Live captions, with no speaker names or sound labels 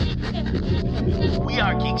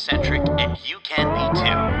are geek-centric, and you can be too.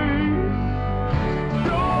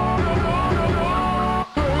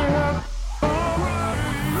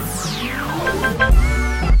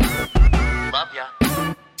 Love ya.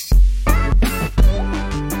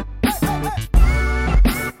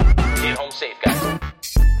 Get home safe, guys.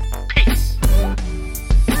 Peace.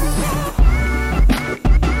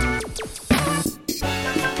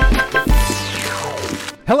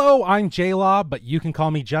 Hello, I'm J-Law, but you can call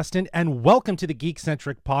me Justin, and welcome to the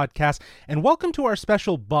Geek-Centric Podcast, and welcome to our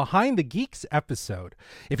special Behind the Geeks episode.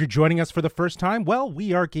 If you're joining us for the first time, well,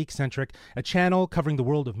 we are Geek-Centric, a channel covering the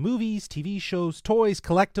world of movies, TV shows, toys,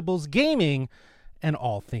 collectibles, gaming, and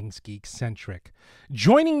all things geek-centric.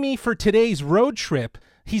 Joining me for today's road trip,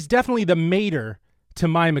 he's definitely the mater to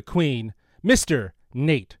my McQueen, Mr.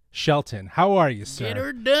 Nate Shelton. How are you, sir? Get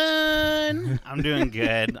her done. I'm doing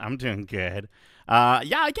good.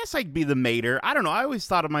 Yeah, I guess I'd be the mater. I don't know. I always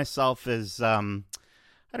thought of myself as,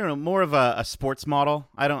 more of a sports model.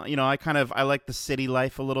 I like the city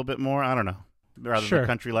life a little bit more. I don't know. Rather than the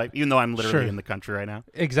country life, even though I'm literally in the country right now.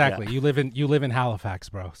 Exactly. Yeah. You live in Halifax,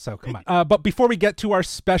 bro. So come on. But before we get to our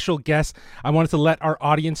special guest, I wanted to let our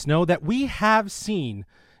audience know that we have seen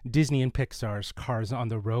Disney and Pixar's Cars on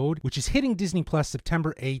the Road, which is hitting Disney Plus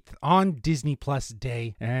September 8th on Disney Plus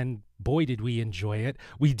Day, and boy did we enjoy it.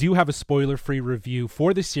 We do have a spoiler-free review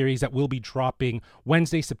for the series that will be dropping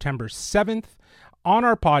Wednesday, September 7th on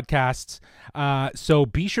our podcasts. So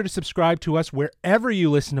be sure to subscribe to us wherever you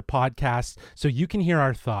listen to podcasts so you can hear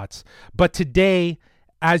our thoughts. But today,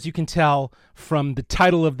 as you can tell from the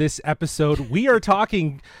title of this episode, we are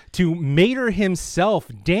talking to Mater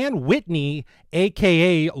himself, Dan Whitney,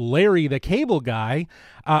 a.k.a. Larry the Cable Guy.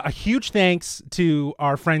 A huge thanks to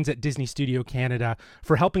our friends at Disney Studio Canada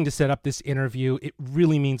for helping to set up this interview. It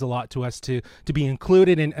really means a lot to us to be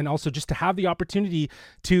included and also just to have the opportunity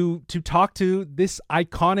to talk to this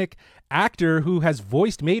iconic actor who has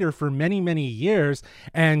voiced Mater for many, many years.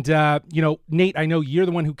 And, Nate, I know you're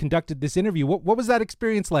the one who conducted this interview. What was that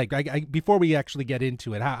experience like? Before we actually get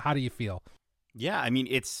into it, how do you feel? Yeah, I mean,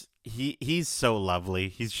 he's so lovely.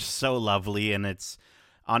 He's just so lovely, and it's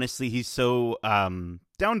honestly, he's so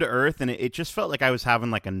down to earth, and it just felt like I was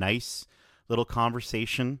having like a nice little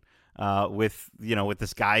conversation with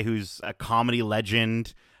this guy who's a comedy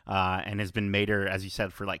legend and has been Mater, as you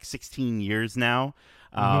said, for like 16 years now.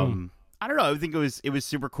 I don't know. I think it was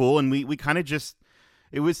super cool, and we kind of just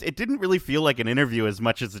it didn't really feel like an interview as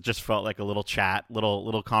much as it just felt like a little chat,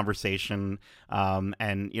 little conversation,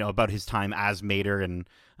 and about his time as Mater, and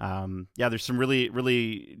there's some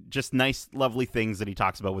really just nice, lovely things that he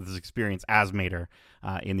talks about with his experience as Mater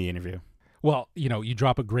in the interview. Well, you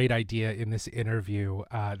drop a great idea in this interview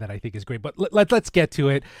that I think is great. But let's get to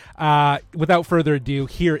it. Without further ado,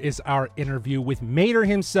 here is our interview with Mater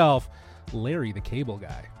himself, Larry the Cable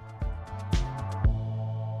Guy.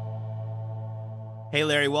 Hey,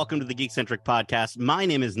 Larry, welcome to the Geek-Centric Podcast. My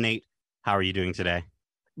name is Nate. How are you doing today?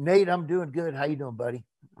 Nate, I'm doing good. How you doing, buddy?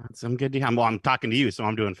 I'm good. I'm talking to you, so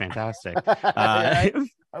I'm doing fantastic. I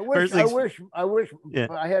wish Yeah.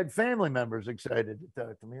 I had family members excited to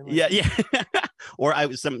talk to me. Yeah. Or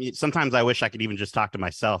sometimes I wish I could even just talk to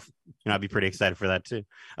myself. I'd be pretty excited for that too.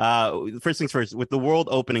 First things first, with the world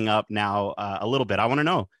opening up now a little bit, I want to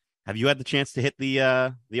know, have you had the chance to hit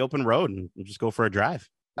the open road and just go for a drive?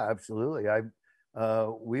 Absolutely.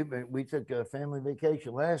 We took a family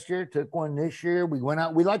vacation last year, took one this year. We went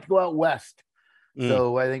out. We like to go out west.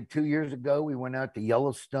 So I think 2 years ago we went out to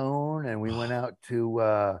Yellowstone, and we went out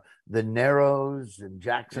to the Narrows and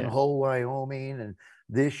Jackson Hole, Wyoming. And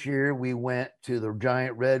this year we went to the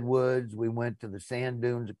giant redwoods. We went to the sand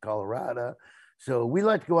dunes of Colorado. So we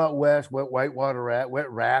like to go out west, wet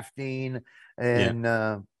rafting,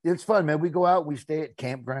 and it's fun, man. We go out, we stay at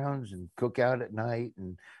campgrounds and cook out at night,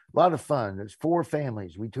 and a lot of fun. There's 4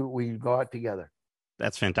 families. We go out together.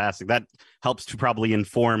 That's fantastic. That helps to probably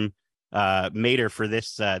inform Mater for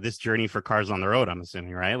this journey for Cars on the Road, I'm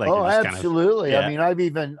assuming, right? Like, absolutely. I mean, I've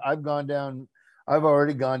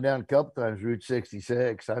already gone down a couple times Route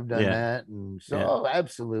 66. I've done that, and so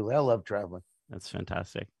absolutely, I love traveling. That's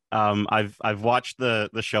fantastic. I've watched the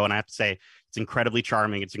show, and I have to say it's incredibly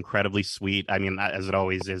charming. It's incredibly sweet. I mean, as it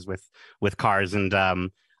always is with Cars, and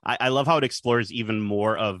I love how it explores even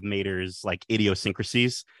more of Mater's like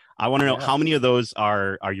idiosyncrasies. I want to know how many of those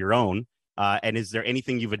are your own. And is there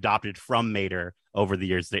anything you've adopted from Mater over the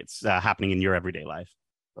years that's happening in your everyday life?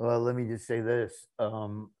 Well, let me just say this.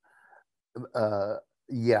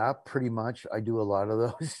 Pretty much. I do a lot of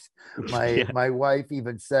those. My wife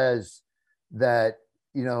even says that,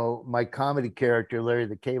 my comedy character, Larry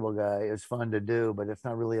the Cable Guy, is fun to do, but it's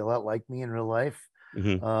not really a lot like me in real life.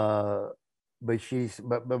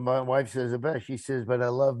 but my wife says it best. She says, but I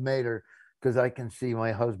love Mater because I can see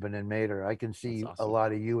my husband in Mater. I can see That's a awesome.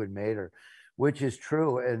 lot of you in Mater, which is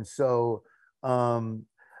true. And so um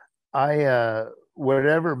I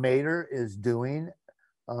whatever Mater is doing,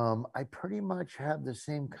 I pretty much have the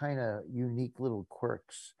same kind of unique little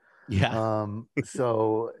quirks. Yeah.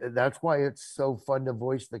 So that's why it's so fun to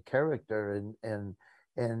voice the character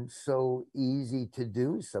and so easy to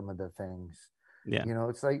do some of the things. Yeah. You know,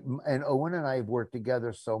 it's like, and Owen and I have worked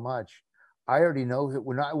together so much. I already know that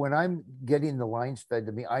when I'm getting the lines fed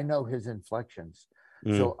to me, I know his inflections.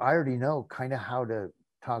 Mm, So I already know kind of how to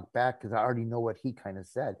talk back because I already know what he kind of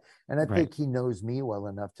said. And I right. think he knows me well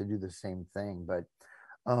enough to do the same thing. But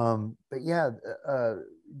yeah, uh,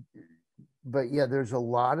 but yeah, there's a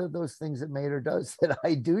lot of those things that Mater does that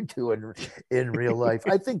I do in real life.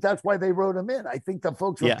 I think that's why they wrote him in. I think the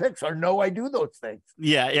folks from Yeah. Pixar know I do those things.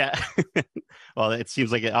 Yeah. Yeah. Well, it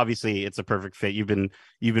seems like obviously it's a perfect fit. You've been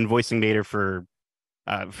voicing Mater for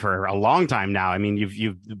a long time now. I mean,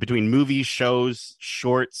 you've between movies, shows,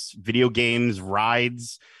 shorts, video games,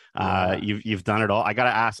 rides, Yeah. you've done it all. I gotta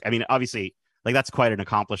ask. I mean, obviously, like that's quite an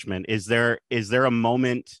accomplishment. Is there a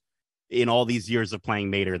moment in all these years of playing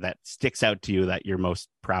Mater that sticks out to you that you're most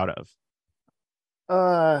proud of?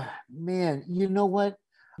 Man, you know what?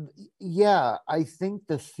 Yeah, I think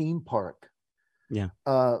the theme park, Yeah.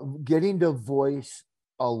 getting to voice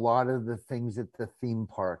a lot of the things at the theme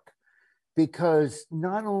park, because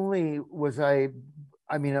not only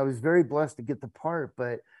I mean, I was very blessed to get the part,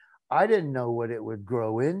 but I didn't know what it would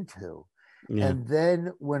grow into. Yeah. And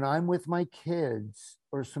then when I'm with my kids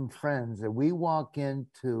or some friends and we walk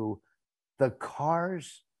into the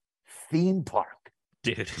Cars theme park,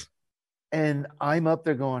 Dude. and I'm up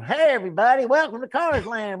there going, "Hey, everybody, welcome to Cars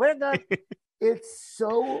Land. We're going." It's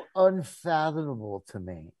so unfathomable to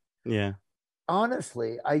me. Yeah.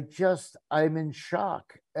 Honestly, I'm in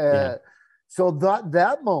shock. Yeah. So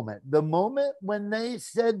that moment, the moment when they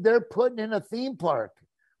said they're putting in a theme park,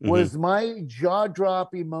 Hmm. was my jaw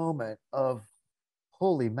dropping moment of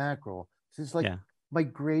holy mackerel. This is like Yeah. my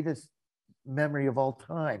greatest memory of all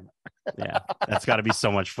time. Yeah, that's got to be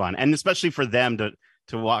so much fun, and especially for them to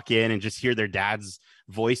walk in and just hear their dad's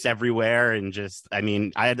voice everywhere, and just, I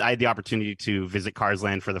mean, I had the opportunity to visit Cars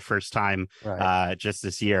Land for the first time Right. just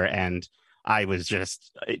this year, and I was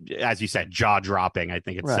just, as you said, jaw dropping. I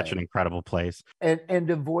think it's such Right. an incredible place. And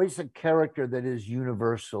to voice a character that is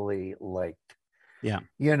universally liked. Yeah,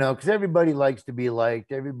 You know, because everybody likes to be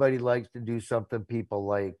liked, everybody likes to do something people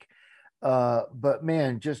like. But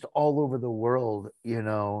man, just all over the world, you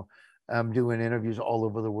know, I'm doing interviews all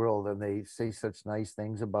over the world and they say such nice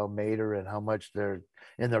things about Mater and how much they're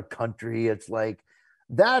in their country. It's like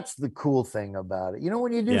that's the cool thing about it. You know,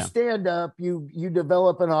 when you do yeah. stand up, you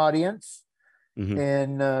develop an audience, Hmm.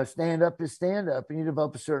 and stand up is stand up and you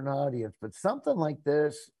develop a certain audience, but something like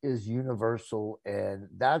this is universal and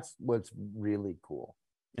that's what's really cool.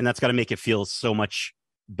 And that's got to make it feel so much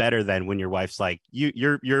better than when your wife's like, you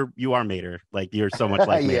are Mater, like you're so much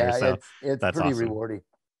like Mater. Yeah, So it's that's pretty awesome. rewarding.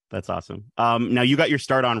 That's awesome. Now you got your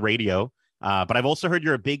start on radio, but I've also heard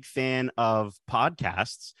you're a big fan of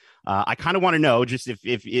podcasts. I kind of want to know, just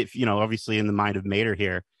if you know, obviously in the mind of Mater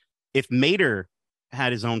here, if Mater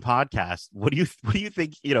had his own podcast, what do you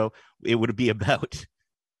think, it would be about?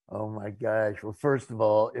 Oh my gosh. Well, first of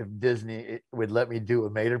all, if Disney would let me do a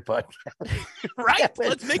Mater podcast, Right?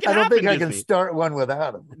 Let's make it I don't think happen, I can Disney. start one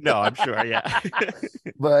without him. No, I'm sure. Yeah.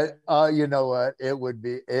 But you know what? It would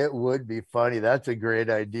be funny. That's a great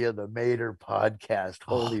idea. The Mater podcast.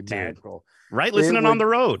 Oh, Holy dude. mackerel. Right? It Listening on would the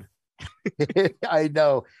road. I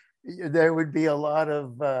know there would be a lot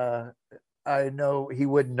of I know he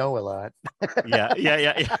wouldn't know a lot. Yeah, yeah,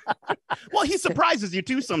 yeah, yeah. Well, he surprises you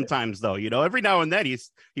too sometimes, though. Every now and then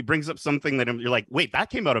he brings up something that you're like, wait, that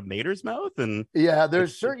came out of Mater's mouth, and Yeah,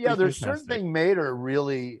 it's pretty there's certain fantastic. thing Mater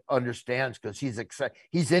really understands because he's excited,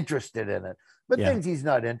 he's interested in it. But Yeah. things he's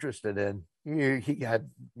not interested in, he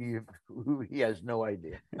has no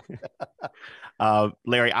idea.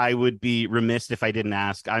 Larry, I would be remiss if I didn't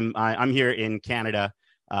ask. I'm here in Canada,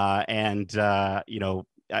 and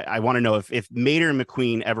I want to know if Mater and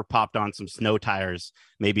McQueen ever popped on some snow tires,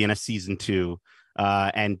 maybe in a season two,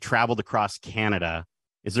 and traveled across Canada.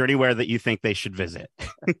 Is there anywhere that you think they should visit?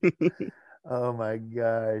 Oh my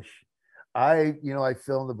gosh. I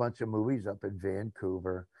filmed a bunch of movies up in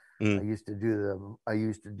Vancouver. Mm, I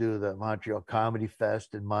used to do the Montreal Comedy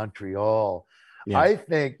Fest in Montreal. yeah, I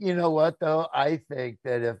think, you know what though? I think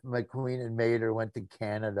that if McQueen and Mater went to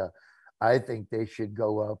Canada, I think they should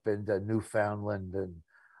go up into Newfoundland and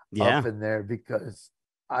yeah, up in there because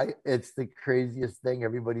I it's the craziest thing.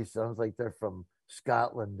 Everybody sounds like they're from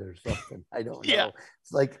Scotland or something. I don't Yeah. know.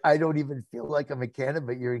 It's like I don't even feel like I'm in Canada,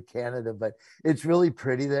 but you're in Canada. But it's really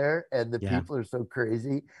pretty there, and the Yeah. people are so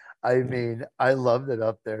crazy. I mean, I loved it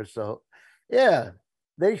up there. So, yeah,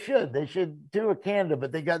 they should. They should do a Canada,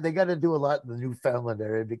 but they got to do a lot in the Newfoundland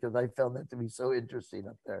area because I found that to be so interesting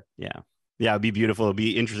up there. Yeah. Yeah, it'd be beautiful. It'd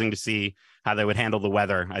be interesting to see how they would handle the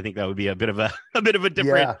weather. I think that would be a bit of a different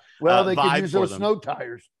Yeah. Well, they could vibe use for those them. snow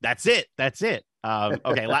tires. That's it.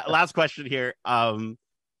 Okay, last question here.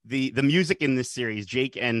 The music in this series,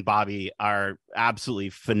 Jake and Bobby, are absolutely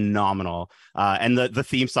phenomenal. And the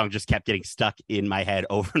theme song just kept getting stuck in my head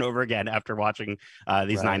over and over again after watching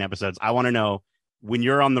these 9 episodes. I want to know, when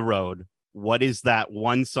you're on the road, what is that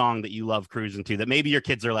one song that you love cruising to that maybe your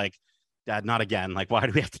kids are like, Dad, not again. Like, why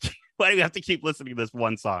do we have to keep listening to this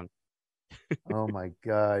one song? Oh my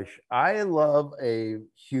gosh. I love a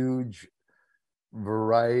huge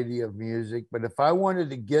variety of music, but if I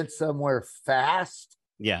wanted to get somewhere fast,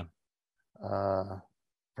 Yeah.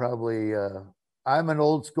 probably I'm an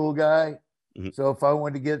old school guy. Mm-hmm. So if I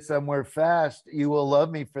want to get somewhere fast, You Will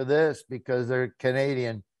Love Me for This, because they're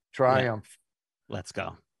Canadian. Triumph. Yeah.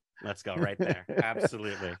 Let's go right there.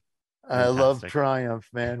 Absolutely. I love Triumph,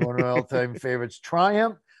 man. One of my all-time favorites.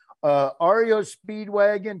 Triumph, REO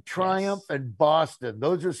Speedwagon, Triumph, and Boston.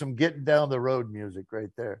 Those are some getting down the road music right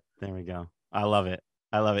there. There we go. I love it.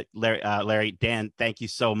 Larry, Dan, thank you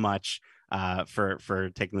so much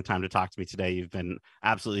for taking the time to talk to me today. You've been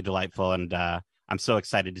absolutely delightful, and I'm so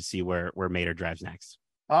excited to see where Mater drives next.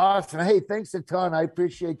 Awesome. Hey, thanks a ton. I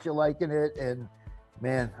appreciate you liking it, and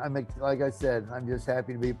man, like I said, I'm just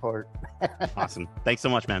happy to be a part. Awesome. Thanks so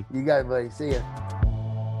much, man. You got it, buddy. See ya.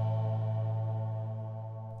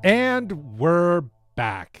 And we're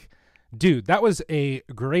back. Dude, that was a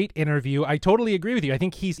great interview. I totally agree with you. I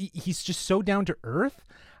think he's just so down to earth.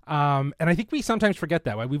 And I think we sometimes forget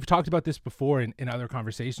that. We've talked about this before in other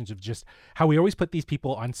conversations of just how we always put these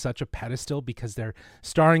people on such a pedestal because they're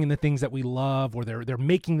starring in the things that we love, or they're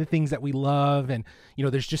making the things that we love. And, you know,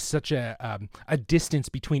 there's just such a distance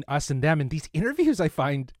between us and them. And these interviews, I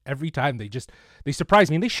find every time they surprise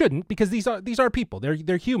me, and they shouldn't, because these are people.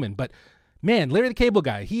 They're human. But man, Larry the Cable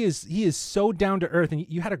Guy, he is so down to earth, and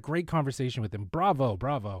you had a great conversation with him.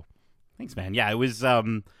 Bravo. Thanks, man. Yeah, it was,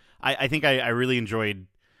 I think I really enjoyed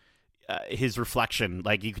his reflection.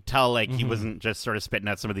 Like, you could tell, like, he wasn't just sort of spitting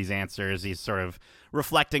out some of these answers. He's sort of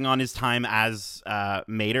reflecting on his time as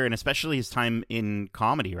Mater, and especially his time in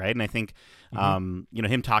comedy, right? And I think, you know,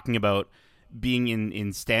 him talking about being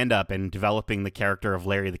in stand-up and developing the character of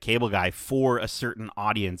Larry the Cable Guy for a certain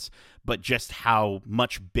audience, but just how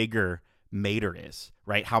much bigger Mater is,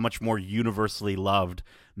 right? How much more universally loved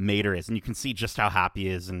Mater is. And you can see just how happy he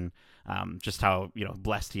is, and just how, you know,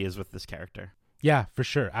 blessed he is with this character. Yeah, for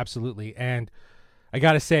sure. Absolutely. And I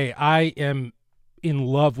got to say, I am in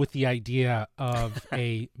love with the idea of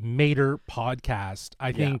a Mater podcast.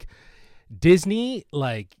 I think Disney,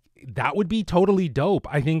 like, that would be totally dope.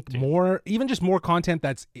 I think more content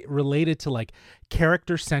that's related to like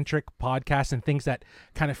character-centric podcasts and things that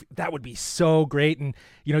that would be so great. And,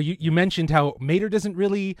 you know, you mentioned how Mater doesn't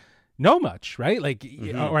really know much, right? Like,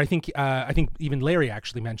 or I think even Larry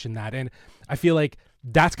actually mentioned that. And I feel like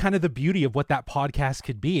that's kind of the beauty of what that podcast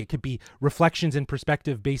could be. It could be reflections and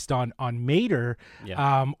perspective based on Mater,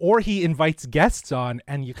 or he invites guests on,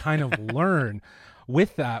 and you kind of learn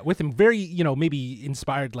with him. Very, you know, maybe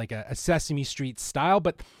inspired like a Sesame Street style,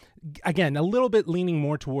 but again, a little bit leaning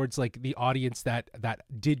more towards like the audience that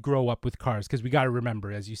did grow up with Cars, because we got to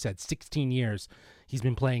remember, as you said, 16 years he's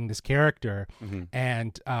been playing this character,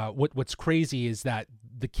 and what's crazy is that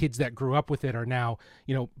the kids that grew up with it are now,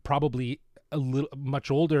 you know, probably a little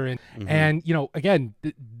much older, and you know, again,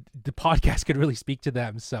 the podcast could really speak to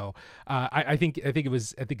them. So I think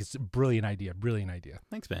it's a brilliant idea.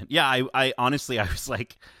 Thanks, man. Yeah, I honestly, I was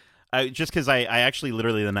like, just because I actually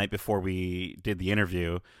literally the night before we did the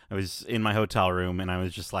interview, I was in my hotel room, and I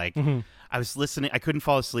was just like, I was listening. I couldn't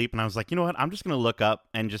fall asleep, and I was like, you know what? I'm just going to look up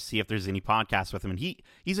and just see if there's any podcasts with him. And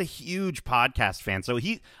he's a huge podcast fan. So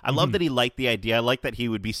I love that he liked the idea. I like that he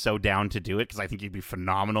would be so down to do it, because I think he'd be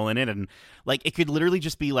phenomenal in it. And like, it could literally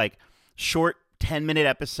just be like short 10-minute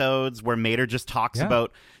episodes where Mater just talks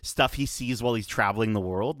about stuff he sees while he's traveling the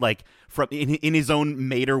world. Like, from in his own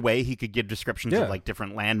Mater way, he could give descriptions of like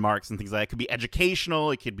different landmarks and things like that. It could be educational,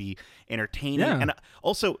 it could be entertaining. And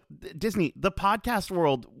also, Disney, the podcast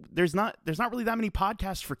world, there's not really that many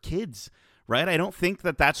podcasts for kids, right? I don't think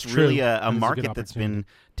that's really a market that's been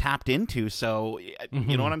tapped into. So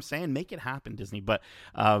you know what I'm saying? Make it happen, Disney. But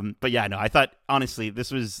yeah, no, I thought honestly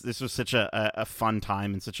this was such a fun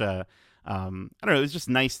time, and such a I don't know, it was just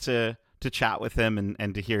nice to chat with him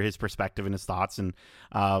and to hear his perspective and his thoughts. And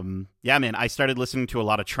yeah, man, I started listening to a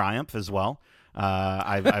lot of Triumph as well.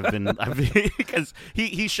 I've been because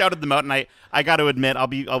he shouted them out, and I got to admit, I'll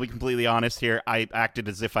be completely honest here. I acted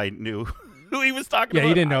as if I knew who he was talking about. Yeah,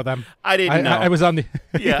 you didn't know them. I didn't know. I was on the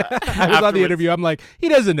I was on the interview. I'm like, he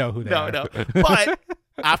doesn't know who they are. No. But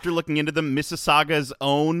after looking into them, Mississauga's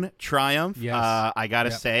own Triumph, Yes. I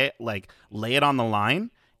gotta say, like, Lay It on the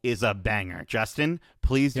Line is a banger. Justin,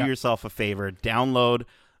 please do yourself a favor, download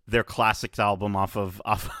their classics album off of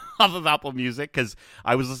Apple Music, because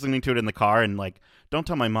I was listening to it in the car, and like, don't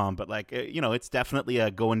tell my mom, but like, it's definitely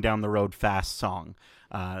a going down the road fast song.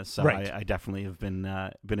 So right. I definitely have been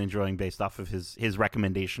enjoying, based off of his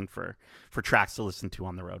recommendation for tracks to listen to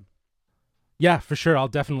on the road. Yeah, for sure. I'll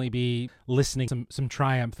definitely be listening to some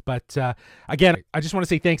Triumph. But again, I just want to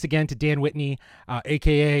say thanks again to Dan Whitney,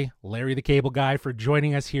 a.k.a. Larry the Cable Guy, for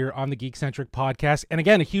joining us here on the Geek-Centric podcast. And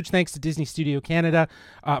again, a huge thanks to Disney Studio Canada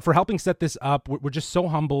for helping set this up. We're just so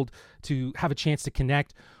humbled to have a chance to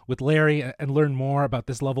connect with Larry and learn more about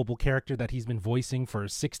this lovable character that he's been voicing for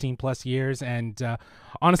 16 plus years. And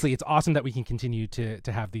honestly, it's awesome that we can continue to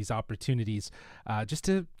have these opportunities just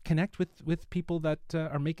to connect with people that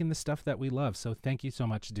are making the stuff that we love. So thank you so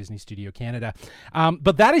much, Disney Studio Canada.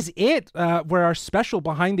 But that is it for our special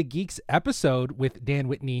Behind the Geeks episode with Dan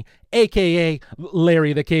Whitney, a.k.a.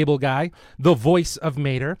 Larry the Cable Guy, the voice of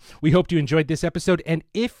Mater. We hope you enjoyed this episode. And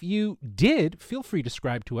if you did, feel free to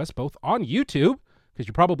subscribe to us both on YouTube, because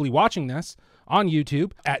you're probably watching this on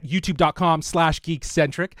YouTube at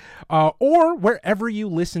youtube.com/geekcentric, or wherever you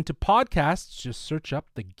listen to podcasts. Just search up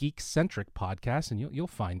the Geek-Centric podcast and you'll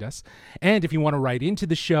find us. And if you want to write into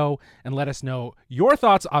the show and let us know your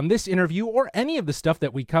thoughts on this interview or any of the stuff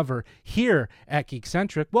that we cover here at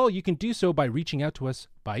Geek-Centric, well, you can do so by reaching out to us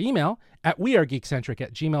by email at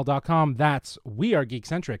wearegeekcentric@gmail.com. That's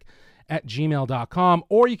wearegeekcentric@gmail.com.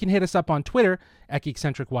 Or you can hit us up on Twitter at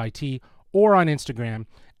GeekcentricYT, or on Instagram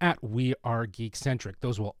at wearegeekcentric.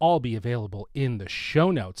 Those will all be available in the show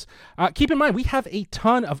notes. Keep in mind, we have a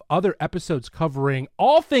ton of other episodes covering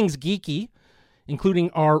all things geeky,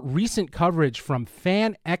 including our recent coverage from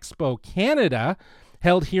Fan Expo Canada,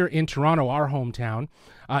 held here in Toronto, our hometown.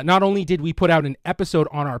 Not only did we put out an episode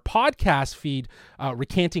on our podcast feed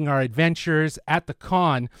recanting our adventures at the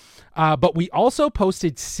con, but we also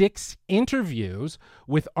posted 6 interviews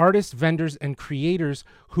with artists, vendors, and creators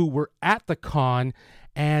who were at the con,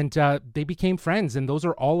 and they became friends, and those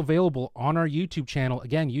are all available on our YouTube channel.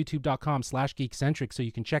 Again, youtube.com/geekcentric, so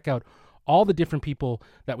you can check out all the different people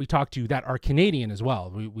that we talked to that are Canadian as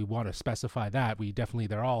well. We want to specify that.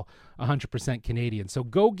 They're all 100% Canadian. So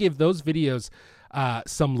go give those videos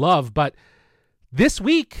some love. But this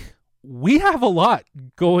week, we have a lot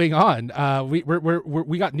going on.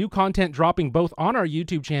 We got new content dropping both on our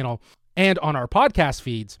YouTube channel and on our podcast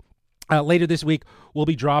feeds. Later this week, we'll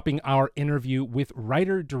be dropping our interview with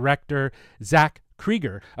writer-director Zach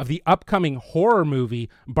Krieger of the upcoming horror movie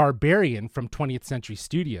Barbarian from 20th Century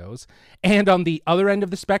Studios. And on the other end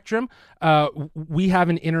of the spectrum, we have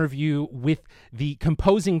an interview with the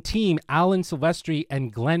composing team, Alan Silvestri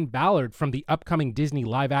and Glenn Ballard, from the upcoming Disney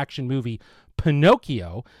live-action movie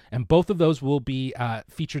Pinocchio. And both of those will be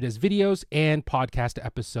featured as videos and podcast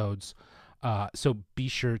episodes. So be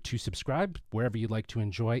sure to subscribe wherever you'd like to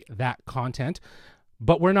enjoy that content.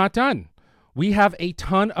 But we're not done. We have a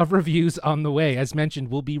ton of reviews on the way. As mentioned,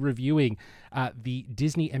 we'll be reviewing the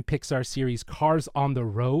Disney and Pixar series Cars on the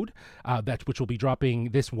Road, which will be dropping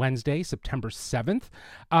this Wednesday, September 7th.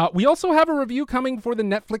 We also have a review coming for the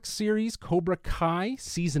Netflix series Cobra Kai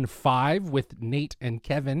Season 5, with Nate and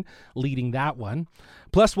Kevin leading that one.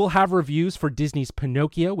 Plus, we'll have reviews for Disney's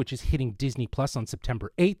Pinocchio, which is hitting Disney Plus on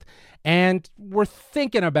September 8th. And we're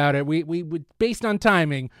thinking about it. We based on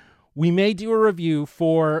timing, we may do a review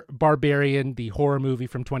for Barbarian, the horror movie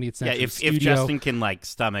from 20th Century Studio. If Justin can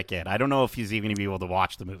stomach it. I don't know if he's even going to be able to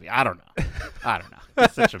watch the movie. I don't know.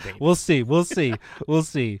 He's such a baby. We'll see.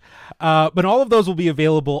 But all of those will be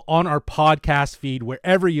available on our podcast feed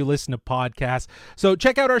wherever you listen to podcasts. So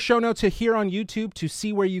check out our show notes here on YouTube to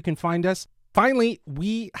see where you can find us. Finally,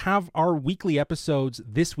 we have our weekly episodes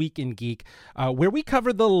This Week in Geek, where we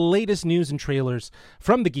cover the latest news and trailers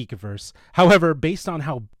from the Geekiverse. However, based on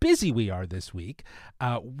how busy we are this week,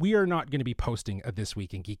 we are not going to be posting a This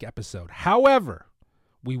Week in Geek episode. However,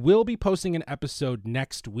 we will be posting an episode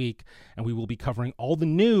next week, and we will be covering all the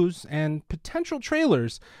news and potential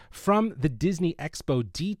trailers from the Disney Expo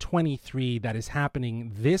D23 that is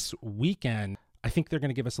happening this weekend. I think they're going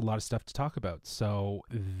to give us a lot of stuff to talk about. So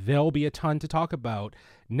there'll be a ton to talk about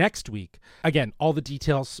next week. Again, all the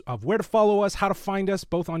details of where to follow us, how to find us,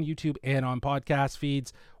 both on YouTube and on podcast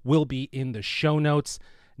feeds, will be in the show notes.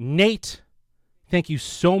 Nate, thank you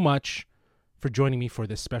so much for joining me for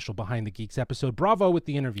this special Behind the Geeks episode. Bravo with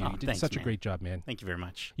the interview. You did thanks, such a man. great job, man. Thank you very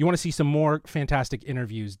much. You want to see some more fantastic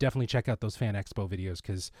interviews, definitely check out those Fan Expo videos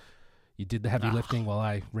because you did the heavy lifting while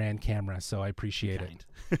I ran camera, so I appreciate it.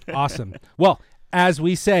 Awesome. Well, as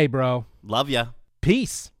we say, bro. Love ya.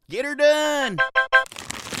 Peace. Get her done.